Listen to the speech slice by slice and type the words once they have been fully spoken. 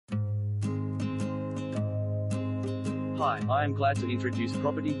Hi, I am glad to introduce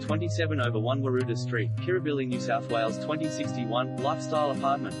property 27/1 Waruda Street, Kirribilli, New South Wales 2061, lifestyle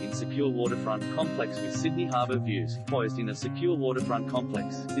apartment in secure waterfront complex with Sydney Harbour views. Poised in a secure waterfront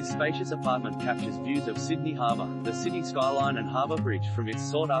complex, this spacious apartment captures views of Sydney Harbour, the city skyline and harbour bridge from its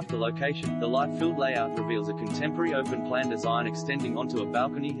sought-after location. The light-filled layout reveals a contemporary open-plan design extending onto a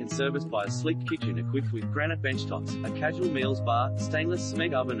balcony and serviced by a sleek kitchen equipped with granite benchtops, a casual meals bar, stainless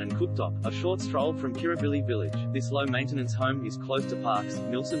smeg oven and cooktop. A short stroll from Kirribilli village. This low-maintenance home is close to parks,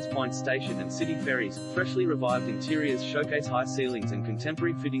 Milsons Point Station and city ferries. Freshly revived interiors showcase high ceilings and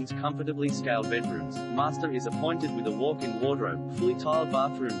contemporary fittings, comfortably scaled bedrooms. Master is appointed with a walk-in wardrobe. Fully tiled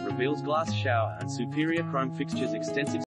bathroom reveals glass shower and superior chrome fixtures. Extensive